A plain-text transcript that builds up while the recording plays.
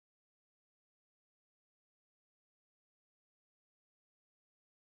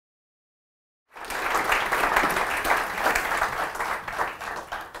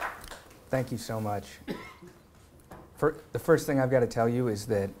Thank you so much. The first thing I've got to tell you is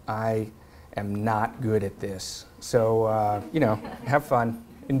that I am not good at this. So, you know, have fun.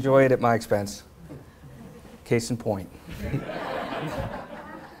 Enjoy it at my expense. Case in point.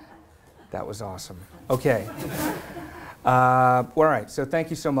 That was awesome. Okay. All right, so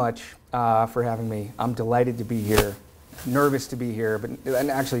thank you so much for having me. I'm delighted to be here. Nervous to be here, but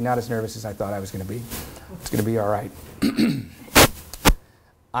and actually not as nervous as I thought I was going to be. It's going to be all right.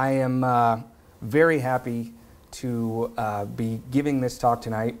 I am very happy to be giving this talk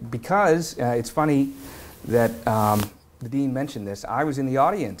tonight because it's funny that the dean mentioned this. I was in the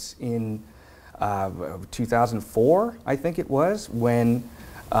audience in 2004, I think it was, when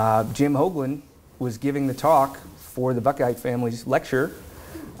Jim Hoagland was giving the talk for the Buchheit family's lecture,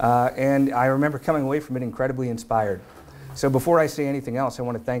 and I remember coming away from it incredibly inspired. So before I say anything else, I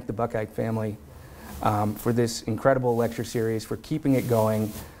want to thank the Buchheit family for this incredible lecture series, for keeping it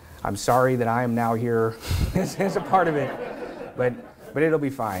going. I'm sorry that I am now here as a part of it, but it'll be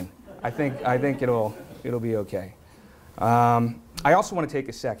fine. I think it'll be okay. I also want to take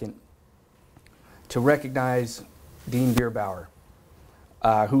a second to recognize Dean Bierbauer,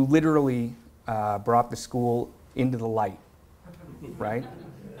 who literally brought the school into the light, right?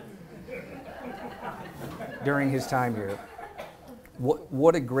 During his time here.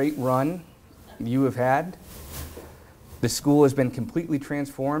 What a great run you have had. The school has been completely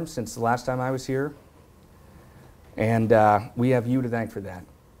transformed since the last time I was here, and we have you to thank for that.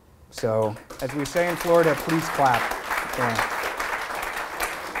 So, as we say in Florida, please clap. Yeah.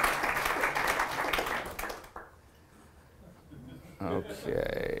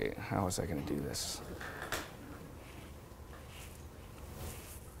 Okay, how was I going to do this?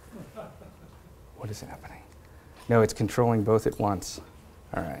 What is happening? No, it's controlling both at once.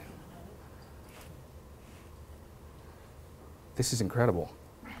 All right. This is incredible.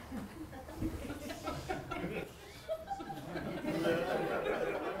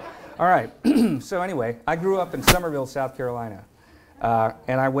 All right, so anyway, I grew up in Summerville, South Carolina,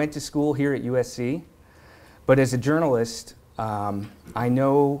 and I went to school here at USC, but as a journalist, I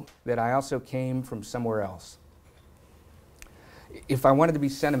know that I also came from somewhere else. If I wanted to be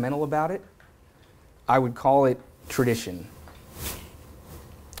sentimental about it, I would call it tradition.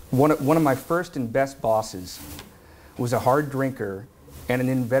 One of my first and best bosses was a hard drinker and an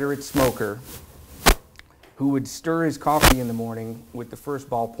inveterate smoker who would stir his coffee in the morning with the first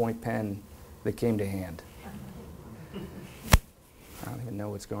ballpoint pen that came to hand. I don't even know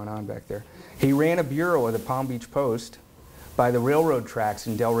what's going on back there. He ran a bureau of the Palm Beach Post by the railroad tracks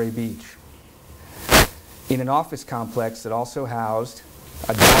in Delray Beach, in an office complex that also housed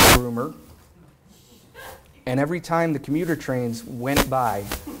a dog groomer. And every time the commuter trains went by,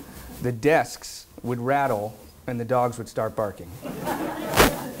 the desks would rattle and the dogs would start barking. I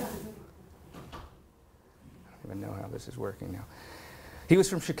don't even know how this is working now. He was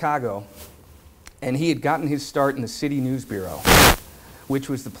from Chicago, and he had gotten his start in the City News Bureau, which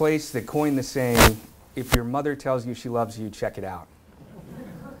was the place that coined the saying, "If your mother tells you she loves you, check it out."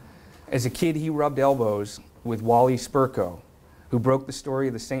 As a kid, he rubbed elbows with Wally Spurko, who broke the story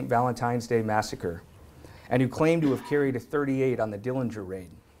of the St. Valentine's Day Massacre, and who claimed to have carried a .38 on the Dillinger raid.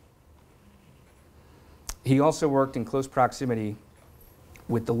 He also worked in close proximity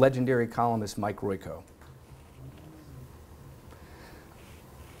with the legendary columnist Mike Royko.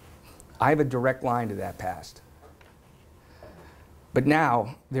 I have a direct line to that past. But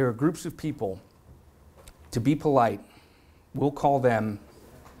now, there are groups of people, to be polite, we'll call them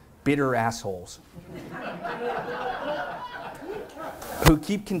bitter assholes, who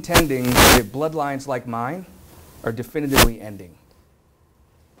keep contending that bloodlines like mine are definitively ending.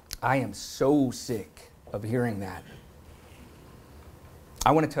 I am so sick of hearing that.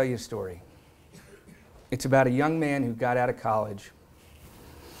 I want to tell you a story. It's about a young man who got out of college,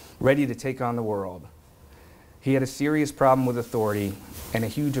 ready to take on the world. He had a serious problem with authority and a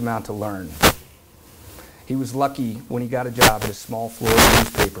huge amount to learn. He was lucky when he got a job at a small Florida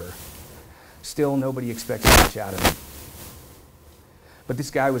newspaper. Still, nobody expected much out of him. But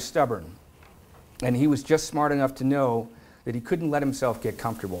this guy was stubborn, and he was just smart enough to know that he couldn't let himself get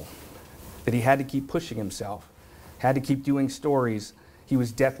comfortable, that he had to keep pushing himself, had to keep doing stories he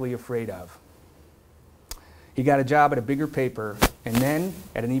was deathly afraid of. He got a job at a bigger paper, and then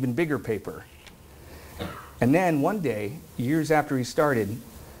at an even bigger paper. And then one day, years after he started,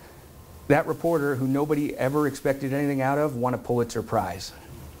 that reporter who nobody ever expected anything out of won a Pulitzer Prize.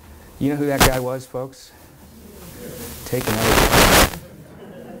 You know who that guy was, folks? Take another.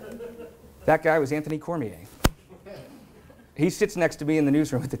 That guy was Anthony Cormier. He sits next to me in the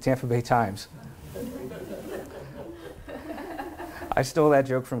newsroom at the Tampa Bay Times. I stole that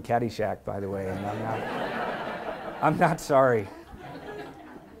joke from Caddyshack, by the way, and I'm not sorry.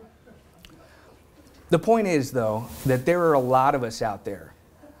 The point is, though, that there are a lot of us out there.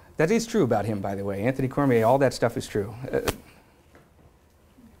 That is true about him, by the way. Anthony Cormier, all that stuff is true.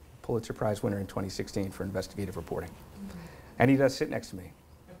 Pulitzer Prize winner in 2016 for investigative reporting. And he does sit next to me.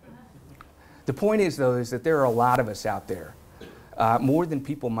 The point is, though, is that there are a lot of us out there, more than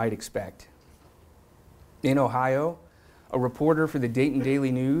people might expect. In Ohio, a reporter for the Dayton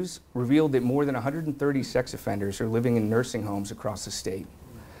Daily News revealed that more than 130 sex offenders are living in nursing homes across the state,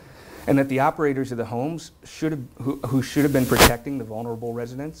 and that the operators of the homes who should have been protecting the vulnerable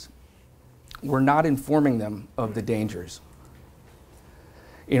residents were not informing them of the dangers.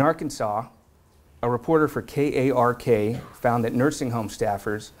 In Arkansas, a reporter for KARK found that nursing home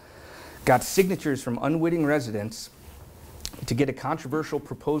staffers got signatures from unwitting residents to get a controversial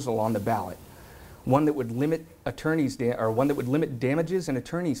proposal on the ballot, one that would limit damages and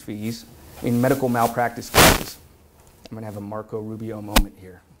attorney's fees in medical malpractice cases. I'm going to have a Marco Rubio moment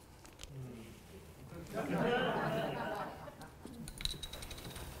here.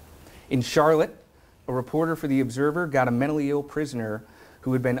 In Charlotte, a reporter for The Observer got a mentally ill prisoner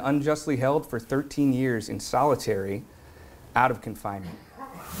who had been unjustly held for 13 years in solitary out of confinement.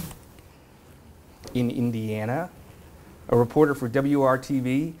 In Indiana, a reporter for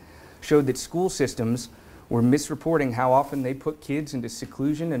WRTV showed that school systems were misreporting how often they put kids into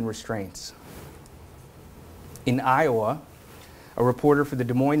seclusion and restraints. In Iowa, a reporter for the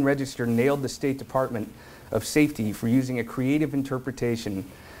Des Moines Register nailed the State Department of Safety for using a creative interpretation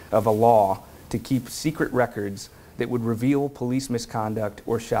of a law to keep secret records that would reveal police misconduct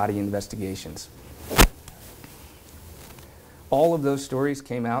or shoddy investigations. All of those stories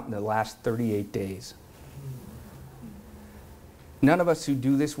came out in the last 38 days. None of us who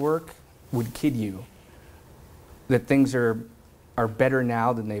do this work would kid you that things are better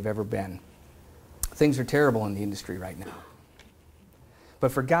now than they've ever been. Things are terrible in the industry right now.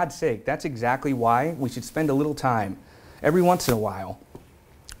 But for God's sake, that's exactly why we should spend a little time, every once in a while,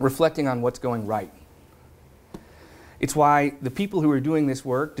 reflecting on what's going right. It's why the people who are doing this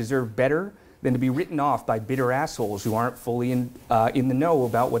work deserve better than to be written off by bitter assholes who aren't fully in the know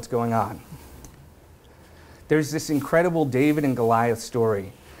about what's going on. There's this incredible David and Goliath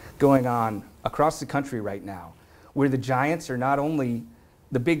story going on across the country right now, where the giants are not only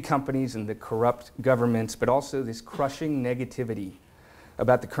the big companies and the corrupt governments, but also this crushing negativity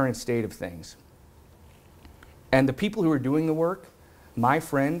about the current state of things. And the people who are doing the work, my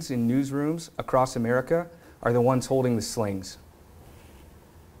friends in newsrooms across America, are the ones holding the slings.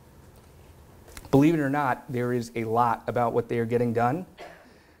 Believe it or not, there is a lot about what they are getting done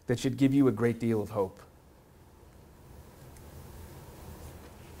that should give you a great deal of hope.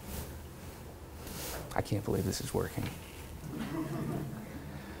 I can't believe this is working.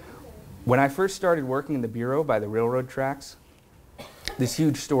 When I first started working in the Bureau by the railroad tracks, this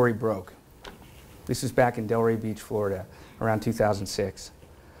huge story broke. This was back in Delray Beach, Florida, around 2006.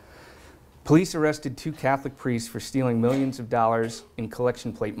 Police arrested 2 Catholic priests for stealing millions of dollars in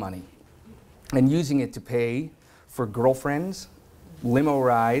collection plate money and using it to pay for girlfriends, limo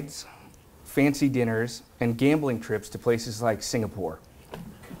rides, fancy dinners, and gambling trips to places like Singapore.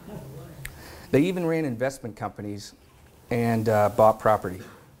 They even ran investment companies and bought property.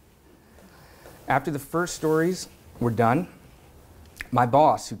 After the first stories were done, my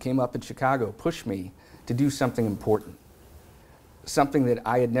boss, who came up in Chicago, pushed me to do something important, something that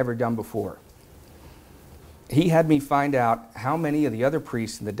I had never done before. He had me find out how many of the other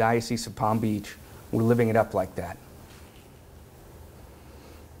priests in the Diocese of Palm Beach were living it up like that.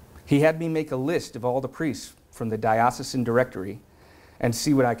 He had me make a list of all the priests from the diocesan directory and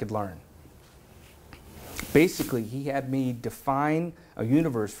see what I could learn. Basically, he had me define a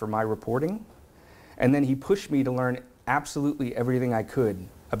universe for my reporting, and then he pushed me to learn absolutely everything I could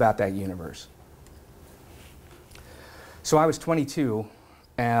about that universe. So I was 22,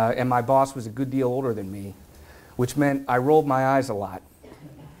 and my boss was a good deal older than me, which meant I rolled my eyes a lot,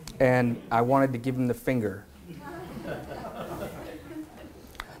 and I wanted to give him the finger.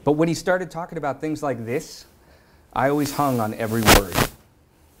 But when he started talking about things like this, I always hung on every word.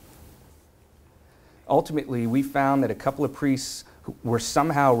 Ultimately, we found that a couple of priests were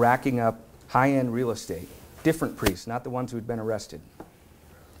somehow racking up high-end real estate. Different priests, not the ones who had been arrested.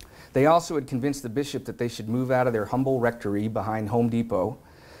 They also had convinced the bishop that they should move out of their humble rectory behind Home Depot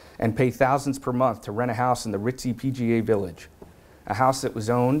and pay thousands per month to rent a house in the ritzy PGA Village, a house that was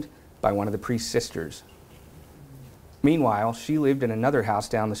owned by one of the priest's sisters. Meanwhile, she lived in another house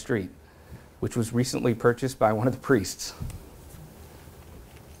down the street, which was recently purchased by one of the priests.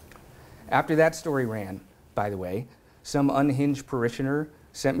 After that story ran, by the way, some unhinged parishioner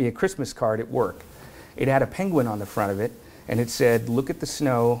sent me a Christmas card at work. It had a penguin on the front of it, and it said, "Look at the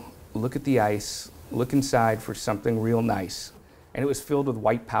snow, look at the ice, look inside for something real nice." And it was filled with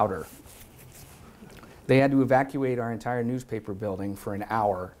white powder. They had to evacuate our entire newspaper building for an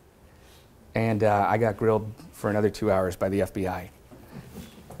hour, and I got grilled for another 2 hours by the FBI.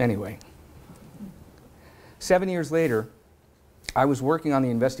 Anyway, 7 years later, I was working on the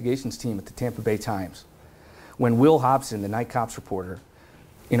investigations team at the Tampa Bay Times when Will Hobson, the night cops reporter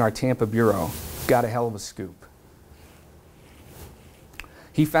in our Tampa bureau, got a hell of a scoop.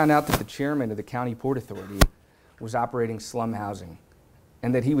 He found out that the chairman of the County Port Authority was operating slum housing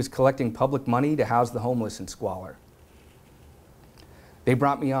and that he was collecting public money to house the homeless in squalor. They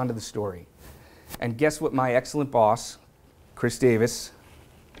brought me onto the story. And guess what my excellent boss, Chris Davis,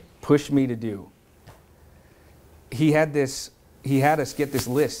 pushed me to do? He had us get this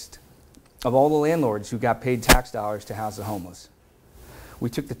list of all the landlords who got paid tax dollars to house the homeless. We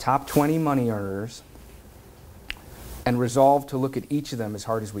took the top 20 money earners and resolved to look at each of them as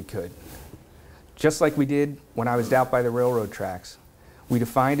hard as we could. Just like we did when I was out by the railroad tracks. We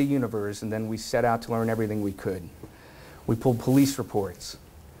defined a universe and then we set out to learn everything we could. We pulled police reports,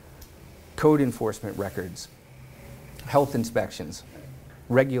 code enforcement records, health inspections,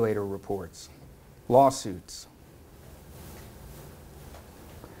 regulator reports, lawsuits.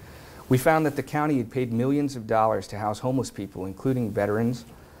 We found that the county had paid millions of dollars to house homeless people, including veterans,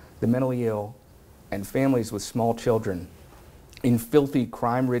 the mentally ill, and families with small children in filthy,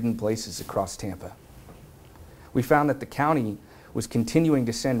 crime-ridden places across Tampa. We found that the county was continuing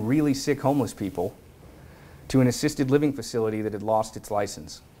to send really sick homeless people to an assisted living facility that had lost its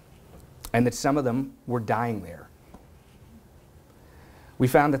license, and that some of them were dying there. We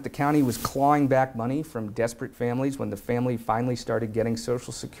found that the county was clawing back money from desperate families when the family finally started getting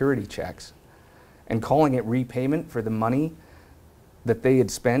Social Security checks and calling it repayment for the money that they had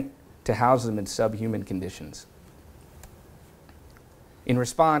spent to house them in subhuman conditions. In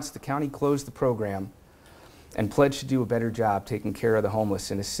response, the county closed the program and pledged to do a better job taking care of the homeless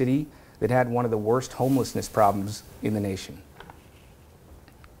in a city that had one of the worst homelessness problems in the nation.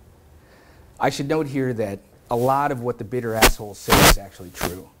 I should note here that a lot of what the bitter assholes say is actually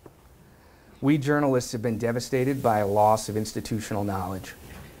true. We journalists have been devastated by a loss of institutional knowledge.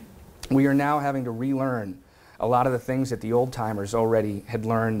 We are now having to relearn a lot of the things that the old-timers already had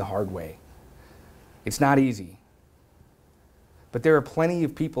learned the hard way. It's not easy. But there are plenty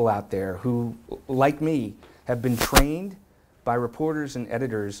of people out there who, like me, have been trained by reporters and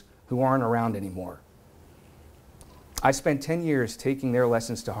editors who aren't around anymore. I spent 10 years taking their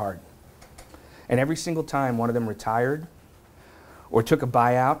lessons to heart. And every single time one of them retired, or took a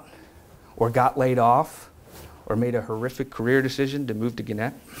buyout, or got laid off, or made a horrific career decision to move to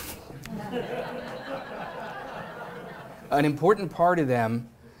Gannett, an important part of them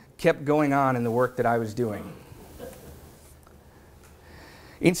kept going on in the work that I was doing.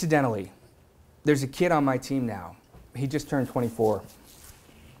 Incidentally, there's a kid on my team now. He just turned 24.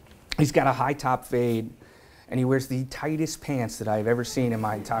 He's got a high top fade, and he wears the tightest pants that I've ever seen in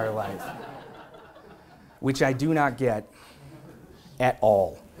my entire life, which I do not get at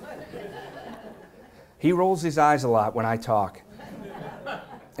all. He rolls his eyes a lot when I talk,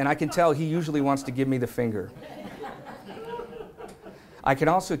 and I can tell he usually wants to give me the finger. I can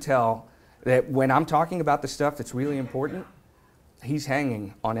also tell that when I'm talking about the stuff that's really important, he's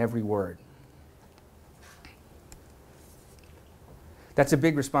hanging on every word. That's a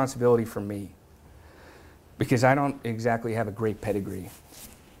big responsibility for me, because I don't exactly have a great pedigree.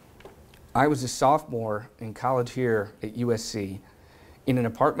 I was a sophomore in college here at USC in an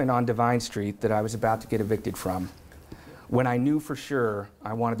apartment on Devine Street that I was about to get evicted from when I knew for sure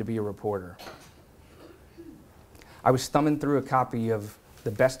I wanted to be a reporter. I was thumbing through a copy of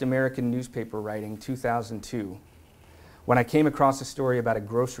The Best American Newspaper Writing 2002 when I came across a story about a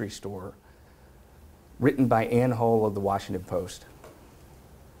grocery store written by Ann Hull of the Washington Post.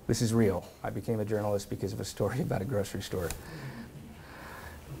 This is real. I became a journalist because of a story about a grocery store.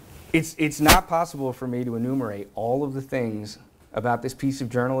 It's not possible for me to enumerate all of the things about this piece of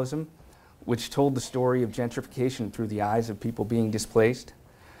journalism which told the story of gentrification through the eyes of people being displaced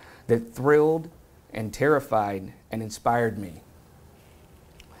that thrilled and terrified and inspired me.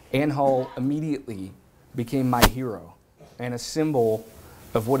 Ann Hull immediately became my hero and a symbol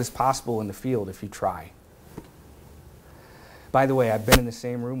of what is possible in the field if you try. By the way, I've been in the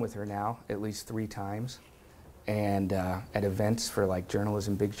same room with her now at least 3 times, and at events for like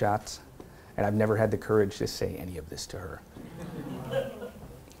journalism big shots, and I've never had the courage to say any of this to her.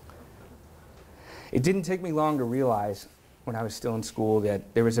 It didn't take me long to realize when I was still in school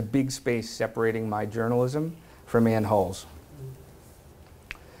that there was a big space separating my journalism for manholes.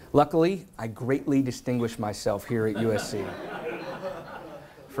 Luckily, I greatly distinguished myself here at USC.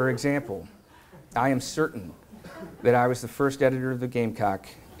 For example, I am certain that I was the first editor of the Gamecock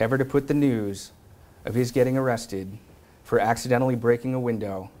ever to put the news of his getting arrested for accidentally breaking a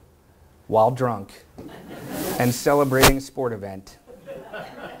window while drunk and celebrating a sport event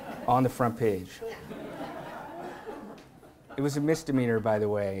on the front page. It was a misdemeanor, by the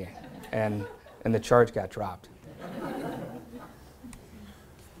way, and the charge got dropped.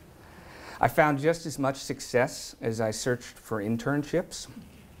 I found just as much success as I searched for internships.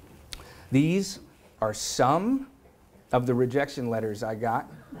 These are some of the rejection letters I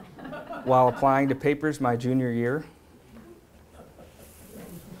got while applying to papers my junior year.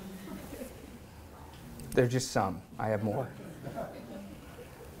 They're just some. I have more.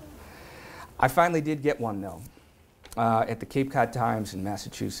 I finally did get one, though, at the Cape Cod Times in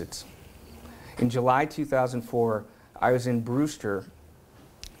Massachusetts. In July 2004, I was in Brewster,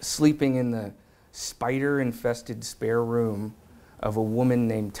 sleeping in the spider-infested spare room of a woman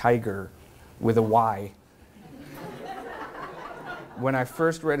named Tiger with a Y, when I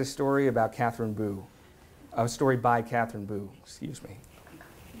first read a story about Catherine Boo, a story by Catherine Boo, excuse me.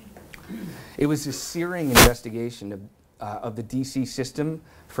 It was a searing investigation of the DC system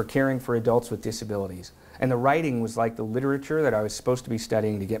for caring for adults with disabilities. And the writing was like the literature that I was supposed to be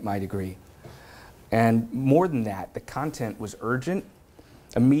studying to get my degree. And more than that, the content was urgent,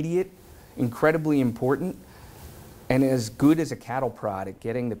 immediate, incredibly important, and as good as a cattle prod at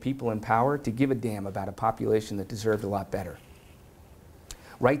getting the people in power to give a damn about a population that deserved a lot better.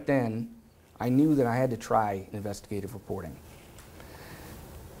 Right then, I knew that I had to try investigative reporting.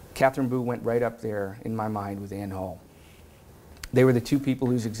 Catherine Boo went right up there in my mind with Ann Hull. They were the two people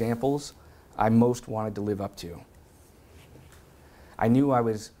whose examples I most wanted to live up to. I knew I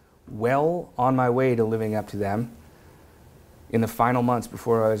was well on my way to living up to them in the final months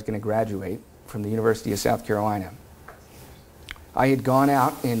before I was going to graduate from the University of South Carolina. I had gone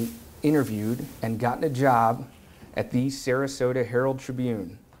out and interviewed and gotten a job at the Sarasota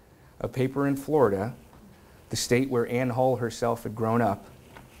Herald-Tribune, a paper in Florida, the state where Ann Hull herself had grown up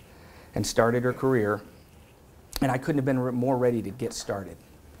and started her career, and I couldn't have been more ready to get started.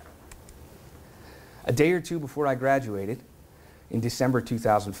 A day or two before I graduated, in December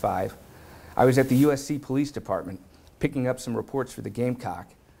 2005, I was at the USC Police Department picking up some reports for the Gamecock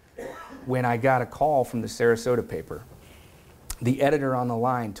when I got a call from the Sarasota paper. The editor on the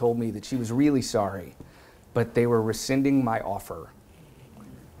line told me that she was really sorry, but they were rescinding my offer.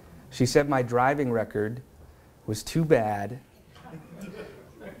 She said my driving record was too bad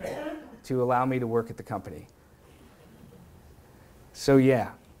to allow me to work at the company. So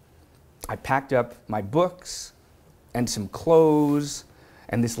yeah, I packed up my books and some clothes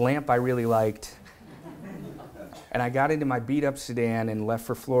and this lamp I really liked, and I got into my beat-up sedan and left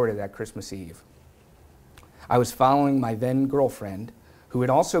for Florida that Christmas Eve. I was following my then girlfriend, who had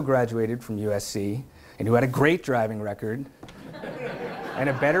also graduated from USC and who had a great driving record and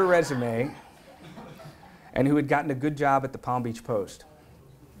a better resume, and who had gotten a good job at the Palm Beach Post.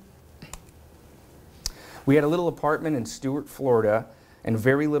 We had a little apartment in Stuart, Florida, and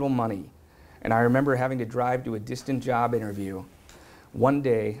very little money. And I remember having to drive to a distant job interview one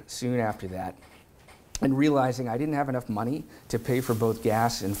day soon after that, and realizing I didn't have enough money to pay for both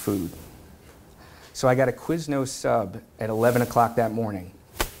gas and food. So I got a Quiznos sub at 11 o'clock that morning,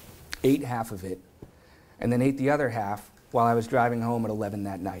 ate half of it, and then ate the other half while I was driving home at 11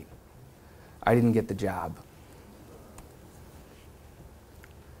 that night. I didn't get the job.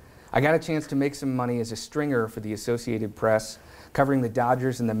 I got a chance to make some money as a stringer for the Associated Press, covering the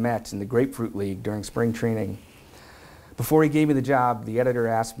Dodgers and the Mets in the Grapefruit League during spring training. Before he gave me the job, the editor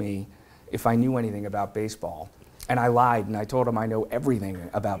asked me if I knew anything about baseball. And I lied, and I told him I know everything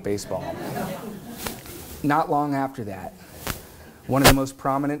about baseball. Not long after that, one of the most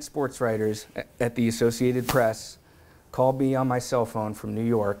prominent sports writers at the Associated Press called me on my cell phone from New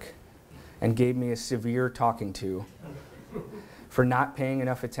York and gave me a severe talking to for not paying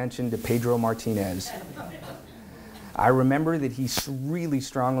enough attention to Pedro Martinez. I remember that he really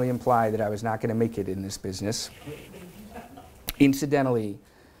strongly implied that I was not going to make it in this business. Incidentally,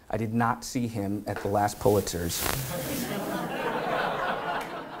 I did not see him at the last Pulitzers.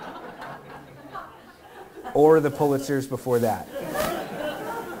 Or the Pulitzers before that.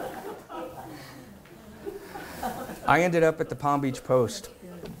 I ended up at the Palm Beach Post.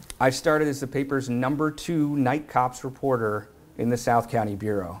 I started as the paper's #2 night cops reporter in the South County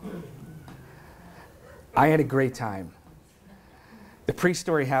Bureau. I had a great time. The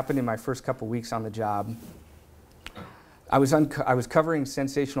pre-story happened in my first couple weeks on the job. I was covering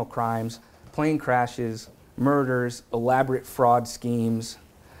sensational crimes, plane crashes, murders, elaborate fraud schemes.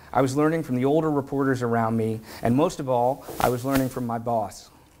 I was learning from the older reporters around me, and most of all, I was learning from my boss.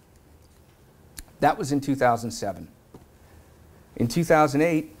 That was in 2007. In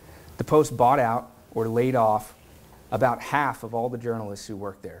 2008, the Post bought out or laid off about half of all the journalists who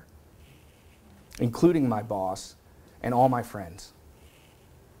worked there, including my boss and all my friends.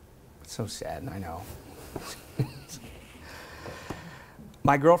 It's so sad, I know.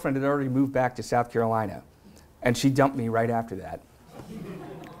 My girlfriend had already moved back to South Carolina, and she dumped me right after that.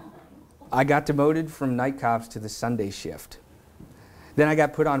 I got demoted from night cops to the Sunday shift. Then I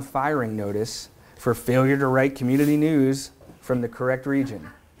got put on firing notice for failure to write community news from the correct region,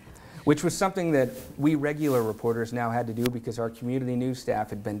 which was something that we regular reporters now had to do because our community news staff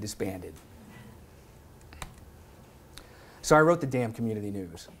had been disbanded. So I wrote the damn community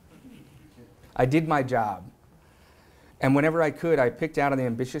news. I did my job. And whenever I could, I picked out an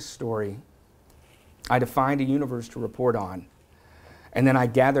ambitious story. I defined a universe to report on. And then I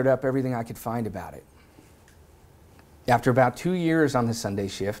gathered up everything I could find about it. After about 2 years on the Sunday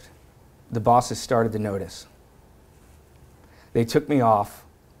shift, the bosses started to notice. They took me off.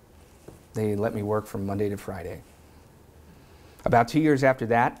 They let me work from Monday to Friday. About 2 years after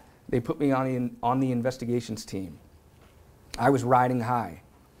that, they put me on the investigations team. I was riding high.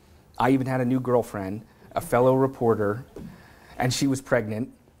 I even had a new girlfriend, a fellow reporter, and she was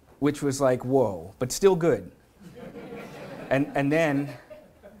pregnant, which was like, whoa, but still good. And then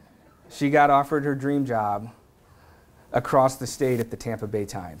she got offered her dream job across the state at the Tampa Bay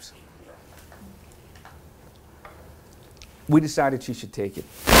Times. We decided she should take it.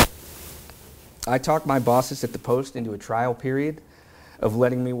 I talked my bosses at the Post into a trial period of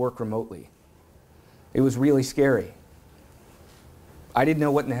letting me work remotely. It was really scary. I didn't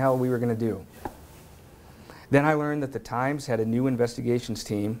know what in the hell we were going to do. Then I learned that the Times had a new investigations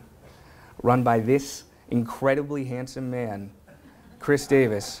team run by this incredibly handsome man, Chris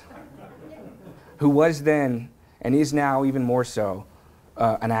Davis, who was then, and is now even more so,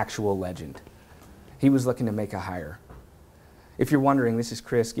 an actual legend. He was looking to make a hire. If you're wondering, this is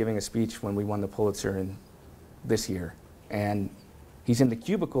Chris giving a speech when we won the Pulitzer this year. And he's in the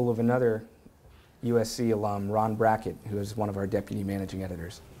cubicle of another USC alum, Ron Brackett, who is one of our deputy managing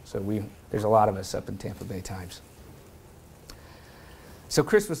editors. So there's a lot of us up in Tampa Bay Times. So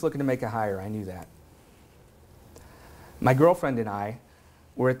Chris was looking to make a hire, I knew that. My girlfriend and I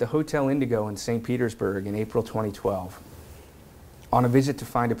were at the Hotel Indigo in St. Petersburg in April 2012 on a visit to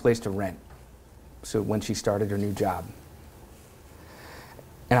find a place to rent, so when she started her new job.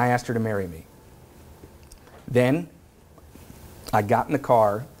 And I asked her to marry me. Then I got in the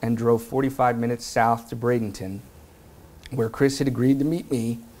car and drove 45 minutes south to Bradenton, where Chris had agreed to meet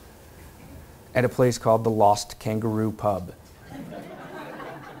me at a place called the Lost Kangaroo Pub.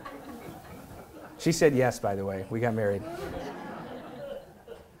 She said yes, by the way. We got married.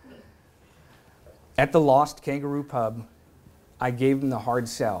 At the Lost Kangaroo Pub, I gave him the hard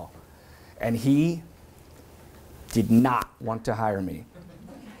sell, and he did not want to hire me.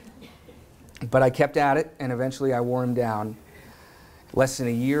 But I kept at it, and eventually I wore him down. Less than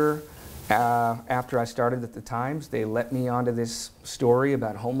a year after I started at the Times, they let me onto this story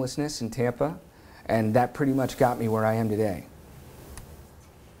about homelessness in Tampa, and that pretty much got me where I am today.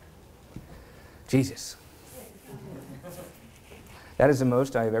 Jesus. That is the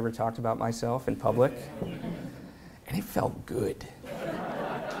most I have ever talked about myself in public, and it felt good.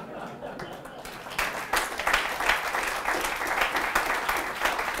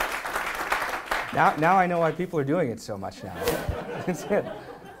 Now I know why people are doing it so much now. That's it.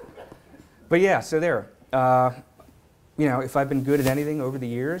 But yeah, so there. You know, if I've been good at anything over the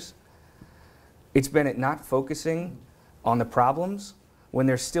years, it's been at not focusing on the problems when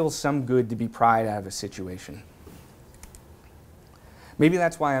there's still some good to be pried out of a situation. Maybe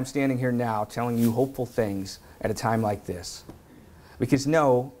that's why I'm standing here now telling you hopeful things at a time like this. Because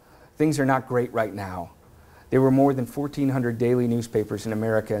no, things are not great right now. There were more than 1,400 daily newspapers in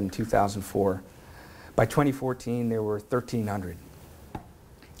America in 2004. By 2014, there were 1,300.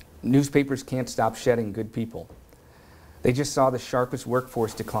 Newspapers can't stop shedding good people. They just saw the sharpest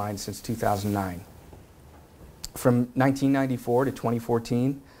workforce decline since 2009. From 1994 to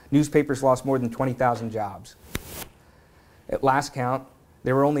 2014, newspapers lost more than 20,000 jobs. At last count,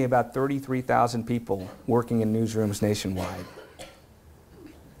 there were only about 33,000 people working in newsrooms nationwide.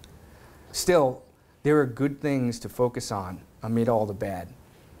 Still, there are good things to focus on amid all the bad.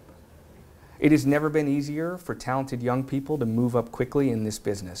 It has never been easier for talented young people to move up quickly in this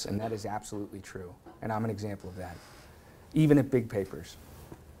business, and that is absolutely true. And I'm an example of that, even at big papers.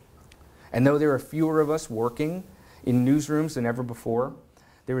 And though there are fewer of us working in newsrooms than ever before,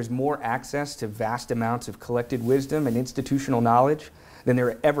 there is more access to vast amounts of collected wisdom and institutional knowledge than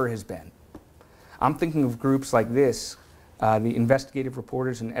there ever has been. I'm thinking of groups like this, the Investigative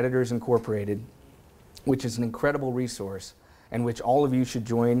Reporters and Editors Incorporated, which is an incredible resource and which all of you should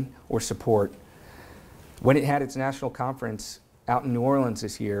join or support. When it had its national conference out in New Orleans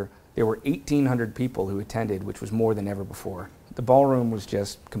this year, there were 1,800 people who attended, which was more than ever before. The ballroom was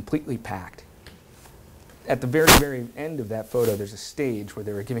just completely packed. At the very, very end of that photo, there's a stage where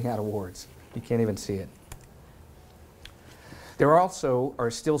they were giving out awards. You can't even see it. There also are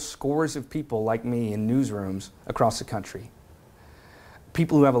still scores of people like me in newsrooms across the country.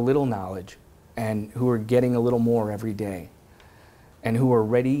 People who have a little knowledge and who are getting a little more every day, and who are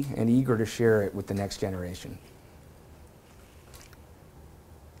ready and eager to share it with the next generation.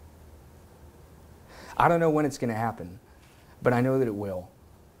 I don't know when it's going to happen, but I know that it will.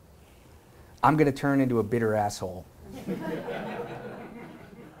 I'm going to turn into a bitter asshole.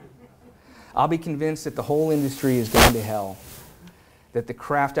 I'll be convinced that the whole industry is going to hell, that the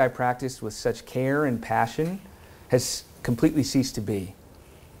craft I practiced with such care and passion has completely ceased to be,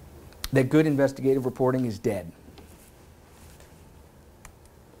 that good investigative reporting is dead.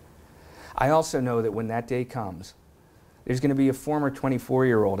 I also know that when that day comes, there's going to be a former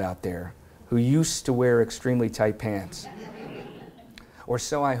 24-year-old out there who used to wear extremely tight pants. Or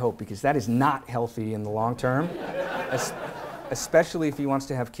so I hope, because that is not healthy in the long term, especially if he wants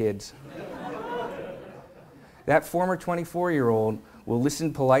to have kids. That former 24-year-old will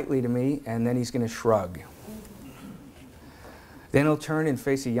listen politely to me, and then he's going to shrug. Then he'll turn and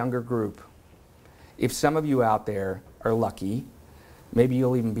face a younger group. If some of you out there are lucky, maybe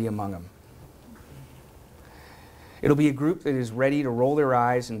you'll even be among them. It'll be a group that is ready to roll their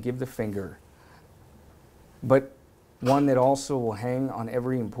eyes and give the finger, but one that also will hang on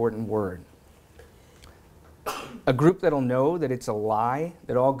every important word. A group that'll know that it's a lie,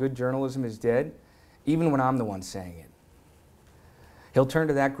 that all good journalism is dead, even when I'm the one saying it. He'll turn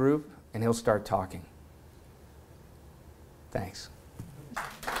to that group and he'll start talking. Thanks.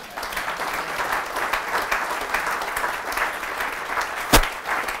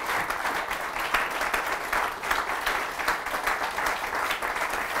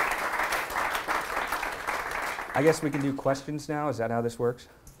 I guess we can do questions now. Is that how this works?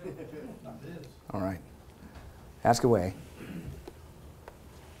 All right. Ask away.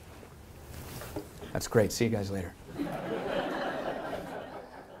 That's great. See you guys later.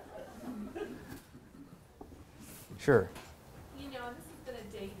 Sure. You know, and this is going to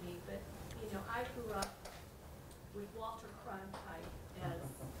date me, but, you know, I grew up with Walter Cronkite as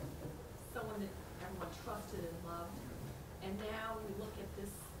someone that everyone trusted and loved. And now we look at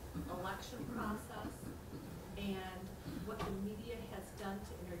this election process and what the media has done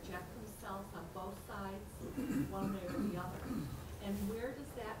to interject themselves on both sides, one way or the other. And where does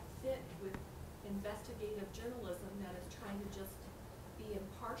that fit with investigative journalism that is trying to just be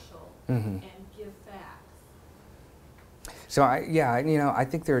impartial and give facts? So I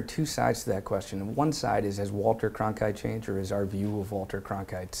think there are two sides to that question. One side is, has Walter Cronkite changed, or has our view of Walter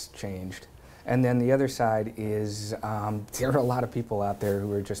Cronkite's changed? And then the other side is there are a lot of people out there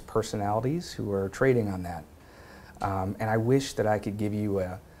who are just personalities who are trading on that. And I wish that I could give you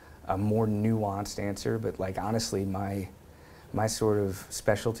a more nuanced answer, but like honestly, my sort of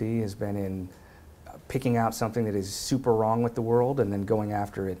specialty has been in picking out something that is super wrong with the world and then going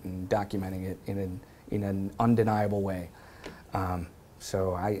after it and documenting it in an undeniable way.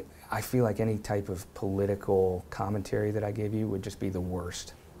 So I feel like any type of political commentary that I gave you would just be the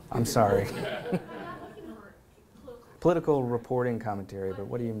worst. I'm sorry. I'm not looking for Political reporting commentary, but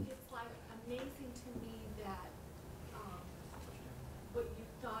what do you... It's like amazing to me that what you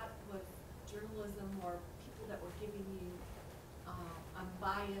thought was journalism or people that were giving you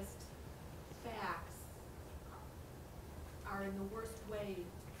unbiased facts are in the worst way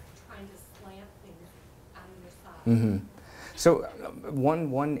trying to slant things on your side. So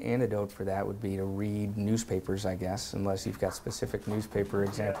one antidote for that would be to read newspapers, I guess, unless you've got specific newspaper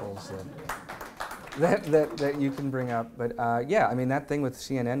examples that you can bring up. But yeah, I mean, that thing with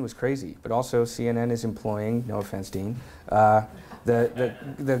CNN was crazy. But also CNN is employing, no offense, Dean,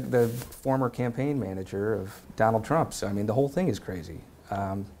 the former campaign manager of Donald Trump. So I mean, the whole thing is crazy.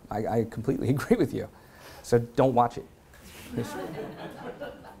 I completely agree with you. So don't watch it.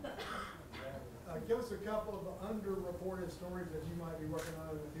 Give us a couple of underreported stories that you might be working on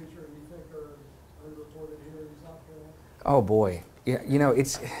in the future and you think are underreported here in South Carolina. Oh boy, yeah. You know,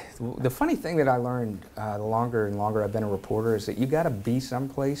 it's the funny thing that I learned the longer and longer I've been a reporter is that you got to be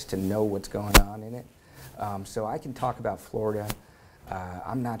someplace to know what's going on in it. So I can talk about Florida.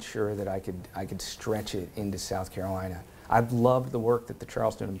 I'm not sure that I could stretch it into South Carolina. I've loved the work that the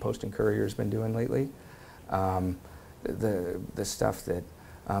Charleston and Post and Courier has been doing lately. The stuff that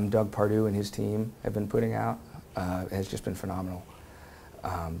Doug Pardue and his team have been putting out has just been phenomenal.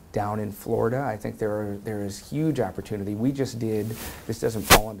 Down in Florida, I think there is huge opportunity. We just did, this doesn't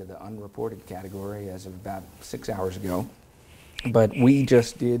fall into the unreported category as of about 6 hours ago, but we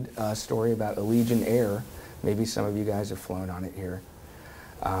just did a story about Allegiant Air. Maybe some of you guys have flown on it here.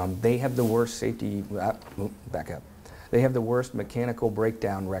 They have the worst safety, back up. They have the worst mechanical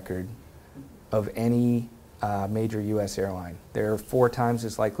breakdown record of any major U.S. airline. They're 4 times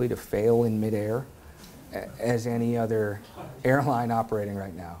as likely to fail in midair as any other airline operating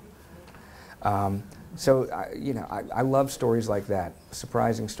right now. So, I love stories like that,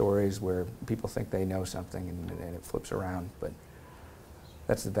 surprising stories where people think they know something and it flips around, but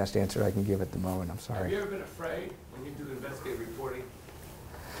that's the best answer I can give at the moment. I'm sorry. Have you ever been afraid when you do investigative reporting?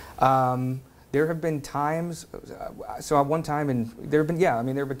 There have been times, so at one time, there have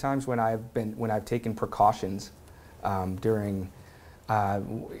been times when I've taken precautions during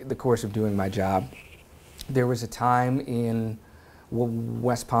the course of doing my job. There was a time in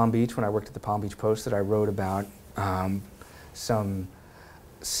West Palm Beach when I worked at the Palm Beach Post that I wrote about some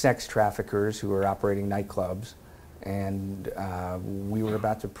sex traffickers who were operating nightclubs, and we were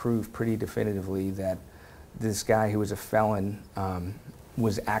about to prove pretty definitively that this guy who was a felon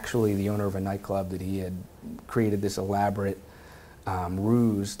was actually the owner of a nightclub that he had created this elaborate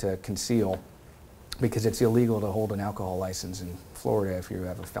ruse to conceal, because it's illegal to hold an alcohol license in Florida if you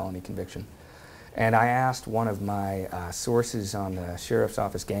have a felony conviction. And I asked one of my sources on the sheriff's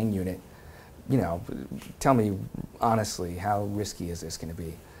office gang unit, tell me honestly, how risky is this going to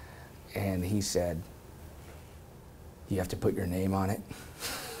be? And he said, you have to put your name on it.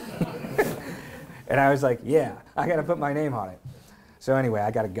 And I was like, yeah, I got to put my name on it. So anyway,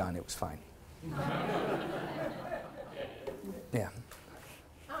 I got a gun. It was fine. Yeah.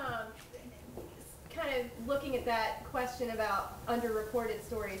 Kind of looking at that question about underreported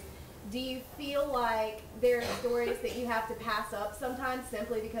stories, do you feel like there are stories that you have to pass up sometimes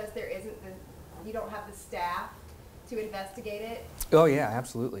simply because you don't have the staff to investigate it? Oh yeah,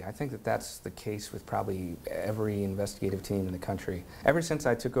 absolutely. I think that that's the case with probably every investigative team in the country. Ever since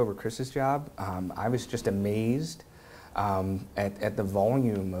I took over Chris's job, I was just amazed at the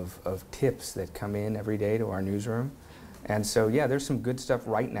volume of tips that come in every day to our newsroom. And so yeah, there's some good stuff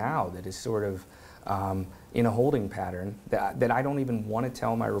right now that is sort of in a holding pattern that I don't even want to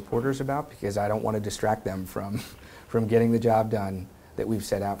tell my reporters about, because I don't want to distract them from getting the job done that we've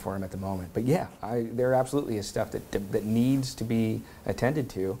set out for them at the moment. But yeah, there absolutely is stuff that needs to be attended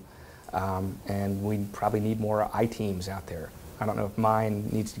to, and we probably need more I-teams out there. I don't know if mine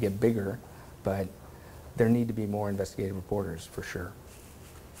needs to get bigger, but there need to be more investigative reporters for sure.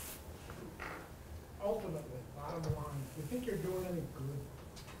 Ultimately, bottom line, do you think you're doing any good?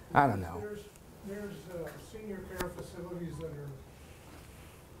 I don't know. There's senior care facilities that are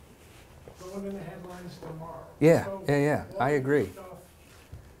going in the headlines tomorrow. Yeah, So, yeah, I agree. stuff-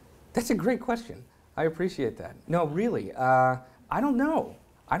 That's a great question. I appreciate that. No, really, I don't know.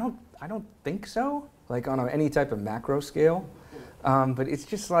 I don't think so, like on any type of macro scale. But it's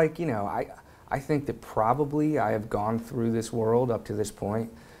just like, I think that probably I have gone through this world up to this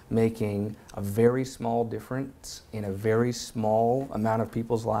point making a very small difference in a very small amount of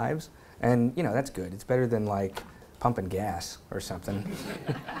people's lives. And, that's good. It's better than like pumping gas or something.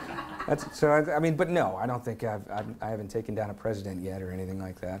 But no, I don't think I haven't taken down a president yet or anything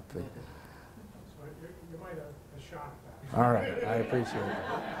like that. But So you might have a shot at that. all right, I appreciate it.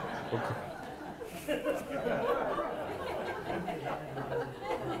 Okay. I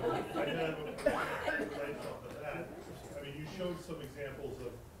have a relation to that. I mean, you showed some examples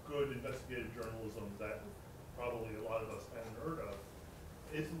of good investigative journalism that probably a lot of us hadn't heard of.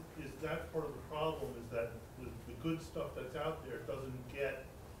 Is that part of the problem, is that the good stuff that's out there doesn't get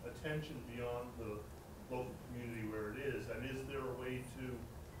attention beyond the local community where it is? And is there a way to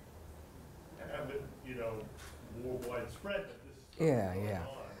have it, more widespread that this is going on?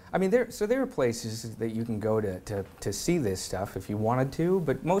 I mean, there are places that you can go to see this stuff if you wanted to,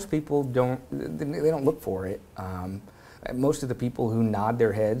 but most people don't look for it. Most of the people who nod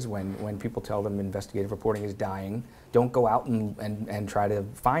their heads when people tell them investigative reporting is dying don't go out and try to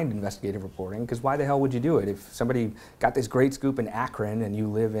find investigative reporting, because why the hell would you do it? If somebody got this great scoop in Akron and you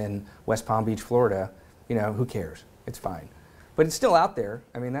live in West Palm Beach, Florida, who cares? It's fine. But it's still out there.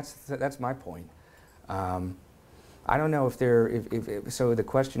 I mean, that's my point. I don't know so the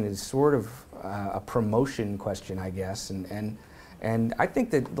question is sort of a promotion question, I guess, and And I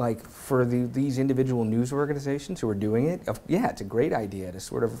think that, like, for these individual news organizations who are doing it, yeah, it's a great idea to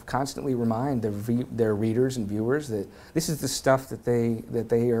sort of constantly remind their readers and viewers that this is the stuff that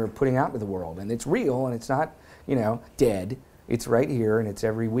they are putting out into the world, and it's real, and it's not, you know, dead. It's right here, and it's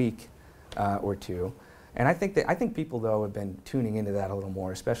every week or two. And I think people, though, have been tuning into that a little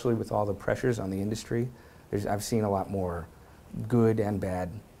more, especially with all the pressures on the industry. I've seen a lot more good and bad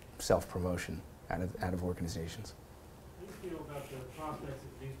self-promotion out of organizations. How do you feel about the prospects of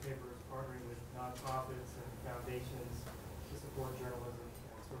newspapers partnering with nonprofits and foundations to support journalism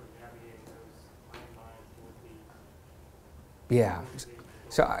and sort of navigating those landmines with the Yeah.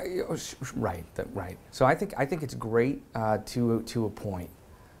 So right. So I think it's great to a point.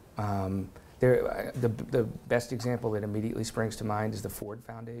 The best example that immediately springs to mind is the Ford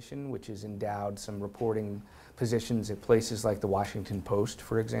Foundation, which has endowed some reporting positions at places like the Washington Post,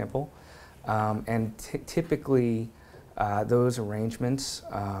 for example. And typically, those arrangements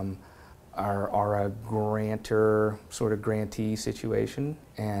are a grantor, sort of grantee situation,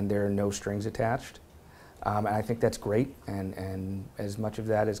 and there are no strings attached. And I think that's great, and as much of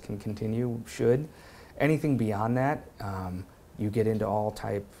that as can continue should. Anything beyond that, you get into all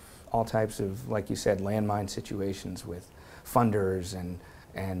types of, like you said, landmine situations with funders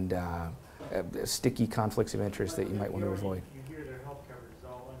and sticky conflicts of interest that you might want to avoid. You hear their health coverage is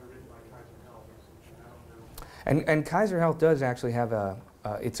all underwritten by Kaiser Health or something. I don't know. And Kaiser Health does actually have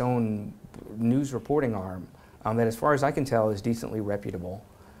its own news reporting arm that, as far as I can tell, is decently reputable.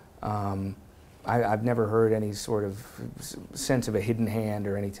 I've never heard any sort of sense of a hidden hand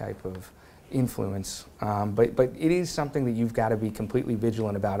or any type of influence, but it is something that you've got to be completely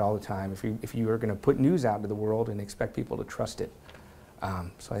vigilant about all the time if you are going to put news out into the world and expect people to trust it.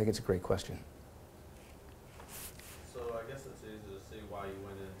 So I think it's a great question. So I guess it's easy to see why you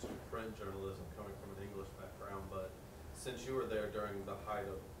went into print journalism coming from an English background, but since you were there during the height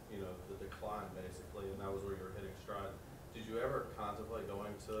of, you know, the decline basically, and that was where you were hitting stride, did you ever contemplate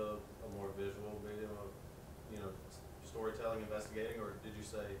going to a more visual medium of, you know, storytelling, investigating, or did you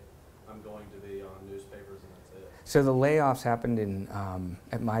say, I'm going to be on newspapers and that's it? So the layoffs happened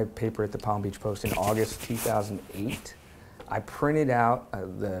at my paper at the Palm Beach Post in August 2008. I printed out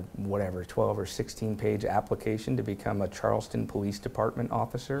the 12 or 16 page application to become a Charleston Police Department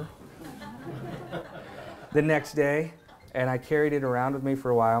officer the next day, and I carried it around with me for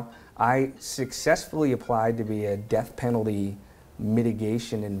a while. I successfully applied to be a death penalty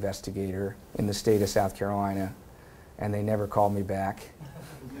mitigation investigator in the state of South Carolina, and they never called me back.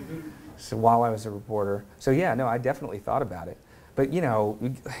 So while I was a reporter. So yeah, no, I definitely thought about it. But you know,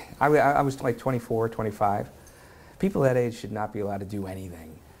 I was like 24, 25. People that age should not be allowed to do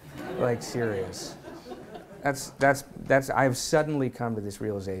anything. Like, serious. I've suddenly come to this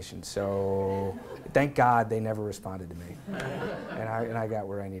realization. So thank God they never responded to me. And I got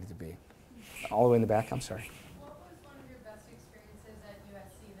where I needed to be. All the way in the back, I'm sorry. What was one of your best experiences at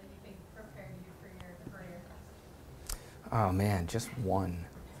USC that you think prepared you for your career? Oh man, just one.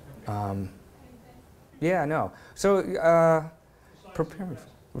 Yeah, no. So prepare me.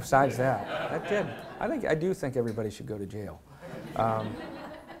 Besides that did. I do think everybody should go to jail.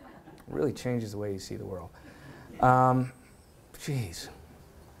 Really changes the way you see the world. Geez,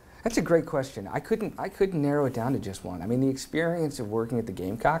 that's a great question. I couldn't narrow it down to just one. I mean, the experience of working at the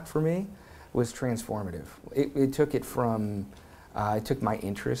Gamecock for me was transformative. It took it from, it took my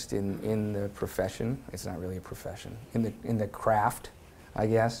interest in the profession. It's not really a profession. In the craft, I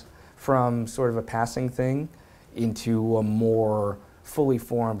guess, from sort of a passing thing into a more fully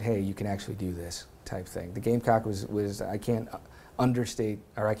formed, hey, you can actually do this type thing. The Gamecock was I can't understate,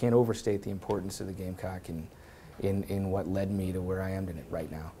 or I can't overstate the importance of the Gamecock in what led me to where I am in it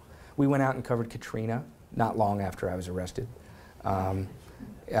right now. We went out and covered Katrina not long after I was arrested.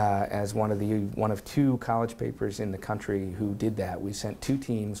 As one of two college papers in the country who did that. We sent two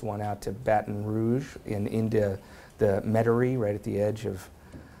teams, one out to Baton Rouge and into the Metairie, right at the edge of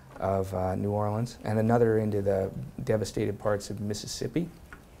New Orleans, and another into the devastated parts of Mississippi.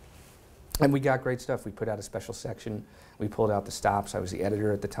 And we got great stuff. We put out a special section. We pulled out the stops. I was the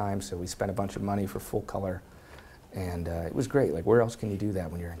editor at the time, so we spent a bunch of money for full color. And it was great. Like, where else can you do that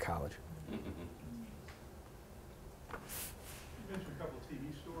when you're in college? You mentioned a couple of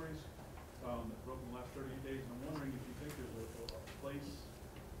TV stories that broke in the last 38 days, and I'm wondering if you think there's a place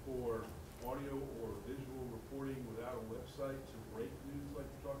for audio or visual reporting without a website to break news like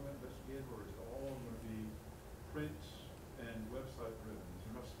you're talking about, investigative, or is it all going to be print and website driven? Is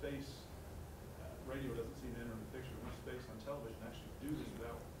there enough space? Radio doesn't seem to enter in the picture. Enough space on television to actually do this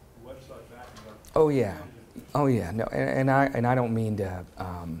without the website backing up? Oh yeah. Oh yeah, no, and I don't mean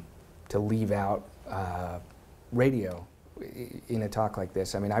to leave out radio. in a talk like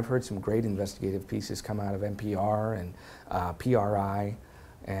this. I mean, I've heard some great investigative pieces come out of NPR and PRI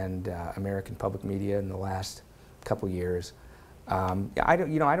and American Public Media in the last couple years. I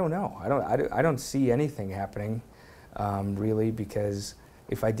don't know. I don't see anything happening really, because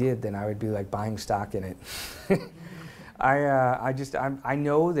if I did, then I would be like buying stock in it. I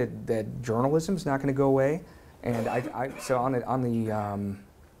know that journalism's not going to go away, and so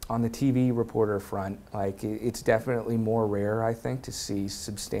on the TV reporter front, like it's definitely more rare, I think, to see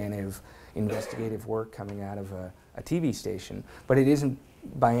substantive investigative work coming out of a TV station, but it isn't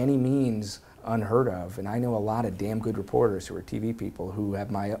by any means unheard of, and I know a lot of damn good reporters who are TV people who have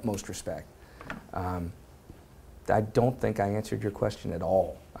my utmost respect. I don't think I answered your question at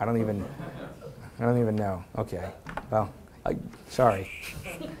all. I don't even know. Okay, well, sorry. Do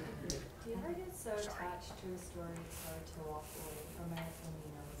you ever get so attached to a story it's hard to walk away from it when you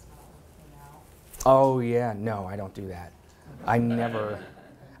know it's not working out? Oh yeah, no, I don't do that. I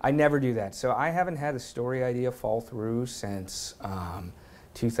never do that. So I haven't had a story idea fall through since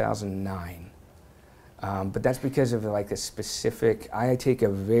 2009. But that's because of like a specific, I take a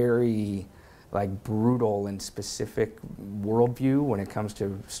very like brutal and specific worldview when it comes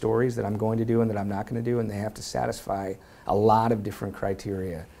to stories that I'm going to do and that I'm not going to do, and they have to satisfy a lot of different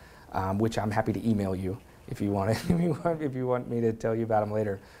criteria, which I'm happy to email you if you want if you want me to tell you about them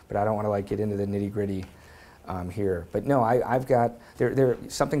later. But I don't want to like get into the nitty-gritty here. But no, I've got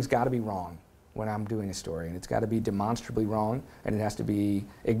something's got to be wrong when I'm doing a story, and it's got to be demonstrably wrong, and it has to be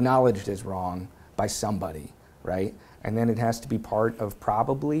acknowledged as wrong by somebody, right? And then it has to be part of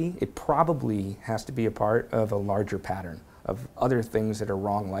it probably has to be a part of a larger pattern of other things that are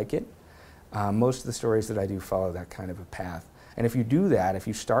wrong like it. Most of the stories that I do follow that kind of a path. And if you do that, if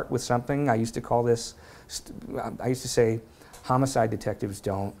you start with something, I used to call this, I used to say, homicide detectives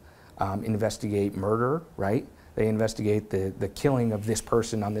don't investigate murder, right? They investigate the killing of this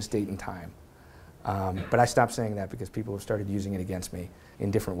person on this date and time. But I stopped saying that because people have started using it against me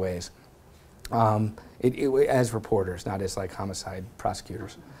in different ways. As reporters, not as like homicide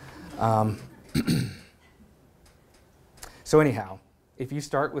prosecutors. So anyhow, if you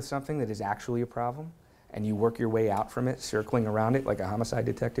start with something that is actually a problem and you work your way out from it, circling around it like a homicide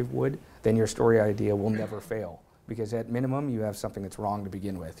detective would, then your story idea will never fail. Because at minimum, you have something that's wrong to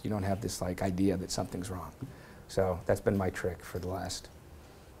begin with. You don't have this like idea that something's wrong. So that's been my trick for the last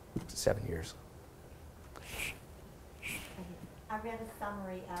 7 years. I read a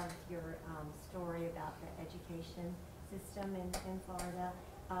summary of your story about the education system in Florida.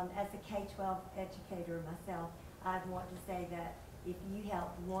 As a K-12 educator myself, I'd want to say that if you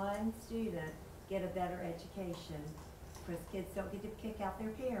help one student get a better education, because kids don't get to kick out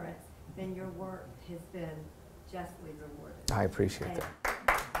their parents, then your work has been justly rewarded. I appreciate that.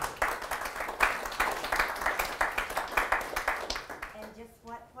 And just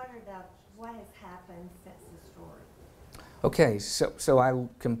what has happened since the story? Okay, so I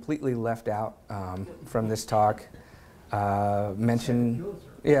completely left out from this talk mention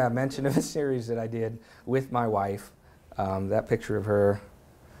of a series that I did with my wife. That picture of her,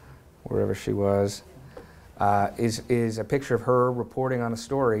 wherever she was, is a picture of her reporting on a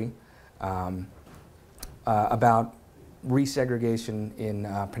story about resegregation in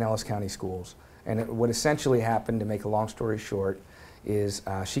Pinellas County schools. And what essentially happened, to make a long story short, is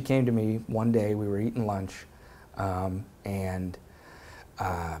she came to me one day, we were eating lunch, and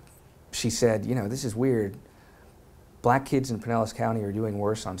she said, you know, this is weird. Black kids in Pinellas County are doing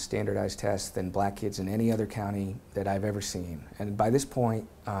worse on standardized tests than black kids in any other county that I've ever seen. And by this point,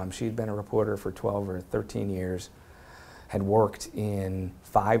 she had been a reporter for 12 or 13 years, had worked in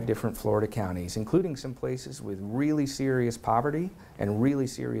 5 different Florida counties, including some places with really serious poverty and really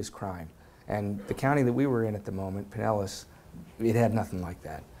serious crime. And the county that we were in at the moment, Pinellas, it had nothing like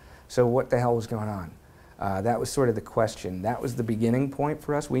that. So what the hell was going on? That was sort of the question. That was the beginning point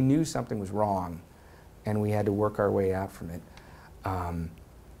for us. We knew something was wrong, and we had to work our way out from it.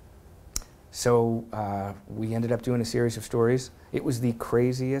 So we ended up doing a series of stories. It was the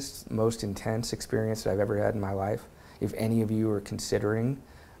craziest, most intense experience that I've ever had in my life. If any of you are considering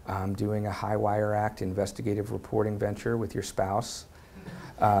doing a high wire act investigative reporting venture with your spouse,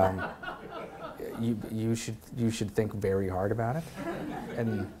 you should think very hard about it.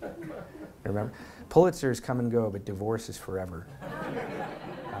 And remember, Pulitzers come and go, but divorce is forever.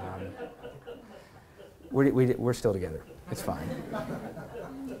 We're still together. It's fine.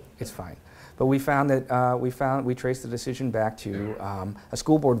 It's fine. But we found that we traced the decision back to a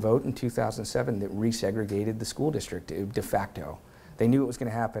school board vote in 2007 that resegregated the school district de facto. They knew it was going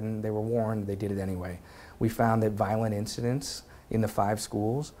to happen. They were warned. They did it anyway. We found that violent incidents in the 5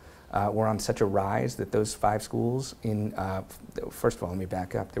 schools were on such a rise that those 5 schools in, first of all, let me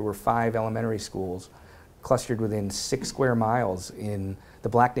back up. There were 5 elementary schools clustered within 6 square miles in the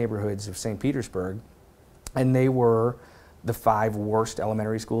black neighborhoods of St. Petersburg, and they were the 5 worst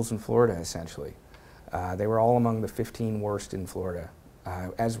elementary schools in Florida, essentially. They were all among the 15 worst in Florida,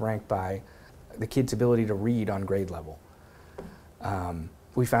 as ranked by the kids' ability to read on grade level.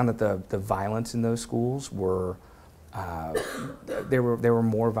 We found that the violence in those schools were, there were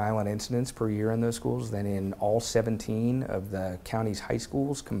more violent incidents per year in those schools than in all 17 of the county's high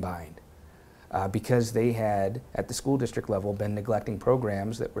schools combined, because they had, at the school district level, been neglecting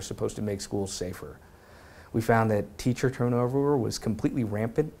programs that were supposed to make schools safer. We found that teacher turnover was completely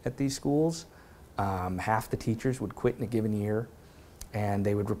rampant at these schools. Half the teachers would quit in a given year, and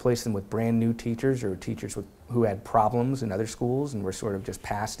they would replace them with brand new teachers or teachers who had problems in other schools and were sort of just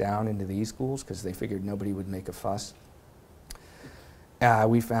passed down into these schools because they figured nobody would make a fuss.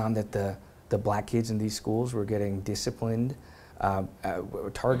 We found that the black kids in these schools were getting disciplined,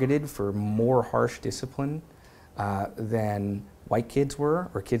 targeted for more harsh discipline than white kids were,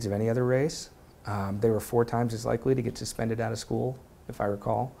 or kids of any other race. They were 4 times as likely to get suspended out of school, if I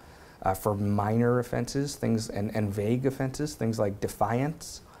recall, for minor offenses, things and vague offenses, things like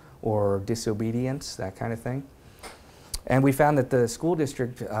defiance or disobedience, that kind of thing. And we found that the school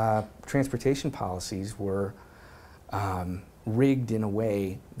district transportation policies were rigged in a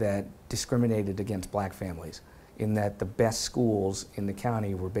way that discriminated against black families, in that the best schools in the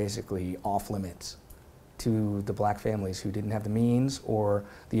county were basically off limits to the black families who didn't have the means or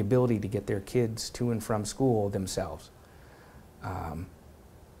the ability to get their kids to and from school themselves.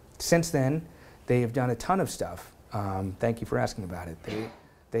 Since then, they have done a ton of stuff. Thank you for asking about it.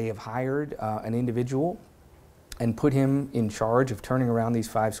 They have hired an individual and put him in charge of turning around these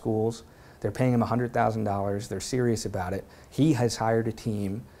 5 schools. They're paying him $100,000. They're serious about it. He has hired a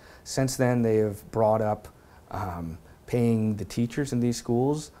team. Since then, they have brought up paying the teachers in these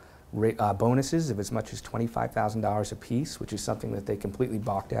schools bonuses of as much as $25,000 apiece, which is something that they completely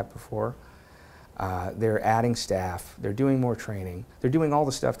balked at before. They're adding staff. They're doing more training. They're doing all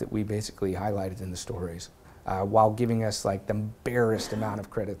the stuff that we basically highlighted in the stories, while giving us like the barest amount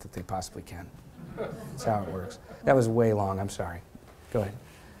of credit that they possibly can. That's how it works. That was way long. I'm sorry. Go ahead.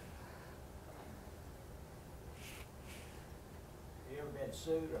 Have you ever been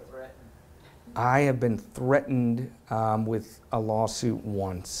sued or threatened? I have been threatened with a lawsuit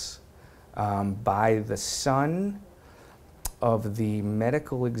once by the son of the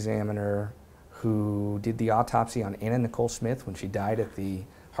medical examiner who did the autopsy on Anna Nicole Smith when she died at the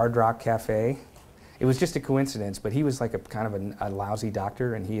Hard Rock Cafe. It was just a coincidence, but he was like a kind of a lousy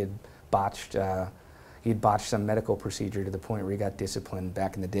doctor, and he had botched some medical procedure to the point where he got disciplined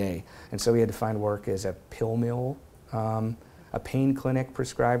back in the day. And so he had to find work as a pill mill, a pain clinic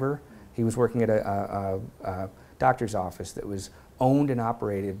prescriber. He was working at a doctor's office that was owned and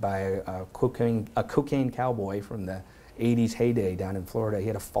operated by a cocaine cowboy from the 80s heyday down in Florida. He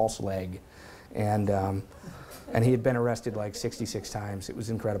had a false leg, and he had been arrested like 66 times. It was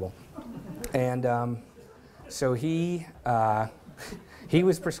incredible. And so he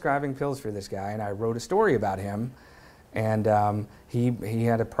was prescribing pills for this guy, and I wrote a story about him. And he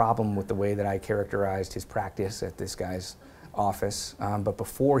had a problem with the way that I characterized his practice at this guy's office. But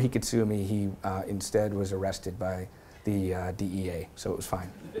before he could sue me, he instead was arrested by the DEA, so it was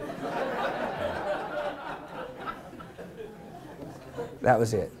fine. That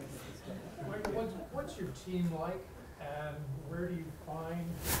was it. What's your team like, and where do you find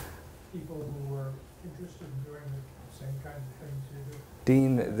people who are interested in doing the same kinds of things you do?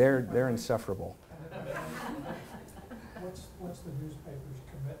 Dean, they're insufferable. What's the newspaper's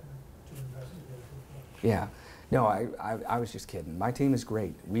commitment to investigative reporting? Yeah. No, I was just kidding. My team is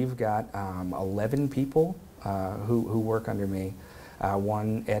great. We've got 11 people who work under me.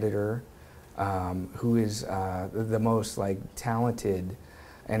 One editor who is the most talented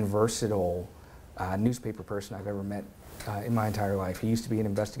and versatile newspaper person I've ever met in my entire life. He used to be an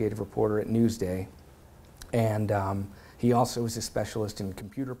investigative reporter at Newsday, and he also is a specialist in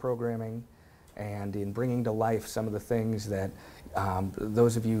computer programming and in bringing to life some of the things that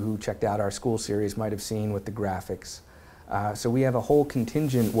those of you who checked out our school series might have seen with the graphics. So we have a whole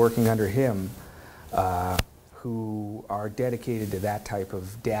contingent working under him who are dedicated to that type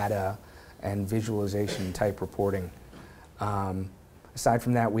of data and visualization type reporting. Aside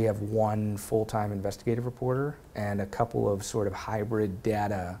from that, we have one full-time investigative reporter and a couple of sort of hybrid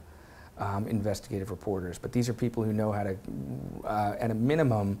data investigative reporters. But these are people who know how to, at a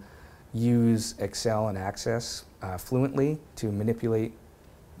minimum, use Excel and Access fluently to manipulate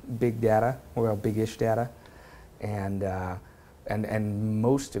big data, or big-ish data, and And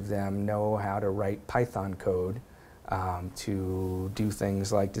most of them know how to write Python code to do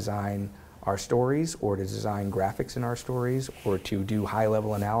things like design our stories, or to design graphics in our stories, or to do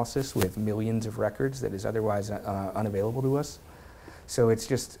high-level analysis with millions of records that is otherwise unavailable to us. So it's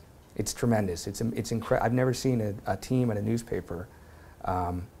tremendous. I've never seen a team at a newspaper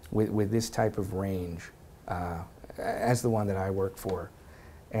with this type of range as the one that I work for.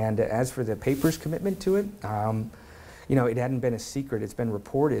 And as for the paper's commitment to it, you know, it hadn't been a secret. It's been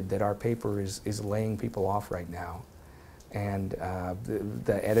reported that our paper is laying people off right now. And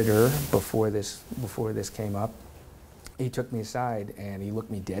the editor, before this came up, he took me aside and he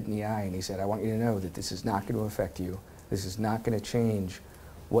looked me dead in the eye and he said, "I want you to know that this is not going to affect you. This is not going to change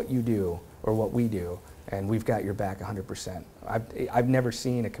what you do or what we do, and we've got your back 100%. I've never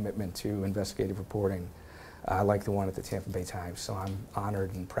seen a commitment to investigative reporting like the one at the Tampa Bay Times, so I'm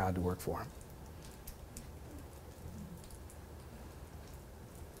honored and proud to work for him.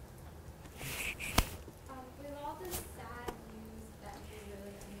 With all the sad news that you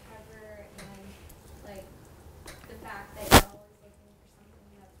really uncover, and like the fact that you're always looking for something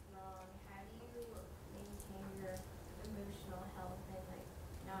that's wrong, how do you maintain your emotional health and like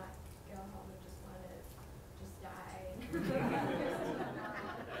not go home and just want to just die?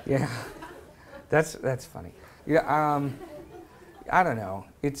 Yeah, that's funny. Yeah, I don't know.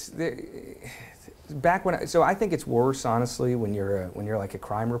 Back when so I think it's worse, honestly, when you're like a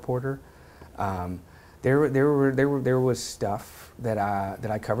crime reporter. There was stuff that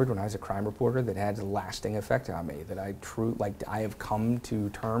I covered when I was a crime reporter that had a lasting effect on me. That I have come to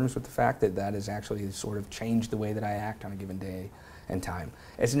terms with the fact that has actually sort of changed the way that I act on a given day and time.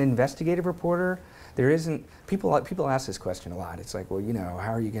 As an investigative reporter, there isn't people ask this question a lot. It's like, well, you know,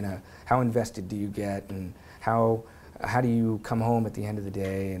 how invested do you get, and how do you come home at the end of the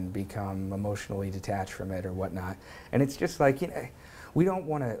day and become emotionally detached from it or whatnot? And it's just like, you know, we don't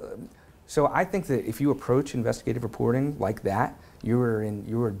want to. So I think that if you approach investigative reporting like that, you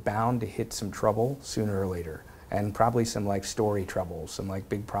are bound to hit some trouble sooner or later, and probably some like story trouble, some like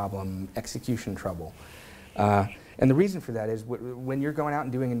big problem execution trouble. And the reason for that is when you're going out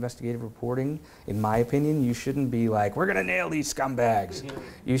and doing investigative reporting, in my opinion, you shouldn't be like, we're going to nail these scumbags.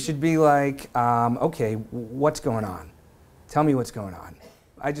 You should be like, okay, what's going on? Tell me what's going on.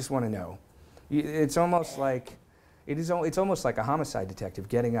 I just want to know. It's almost like, it's almost like a homicide detective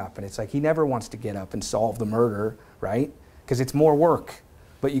getting up, and it's like he never wants to get up and solve the murder, right? Because it's more work,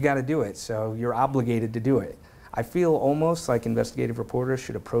 but you got to do it, so you're obligated to do it. I feel almost like investigative reporters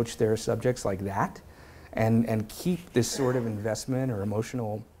should approach their subjects like that, and keep this sort of investment or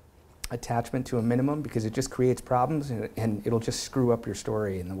emotional attachment to a minimum, because it just creates problems, and it'll just screw up your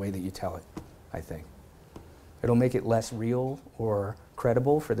story in the way that you tell it, I think. It'll make it less real or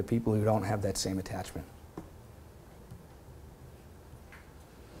credible for the people who don't have that same attachment.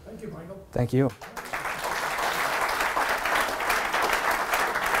 Thank you, Michael. Thank you.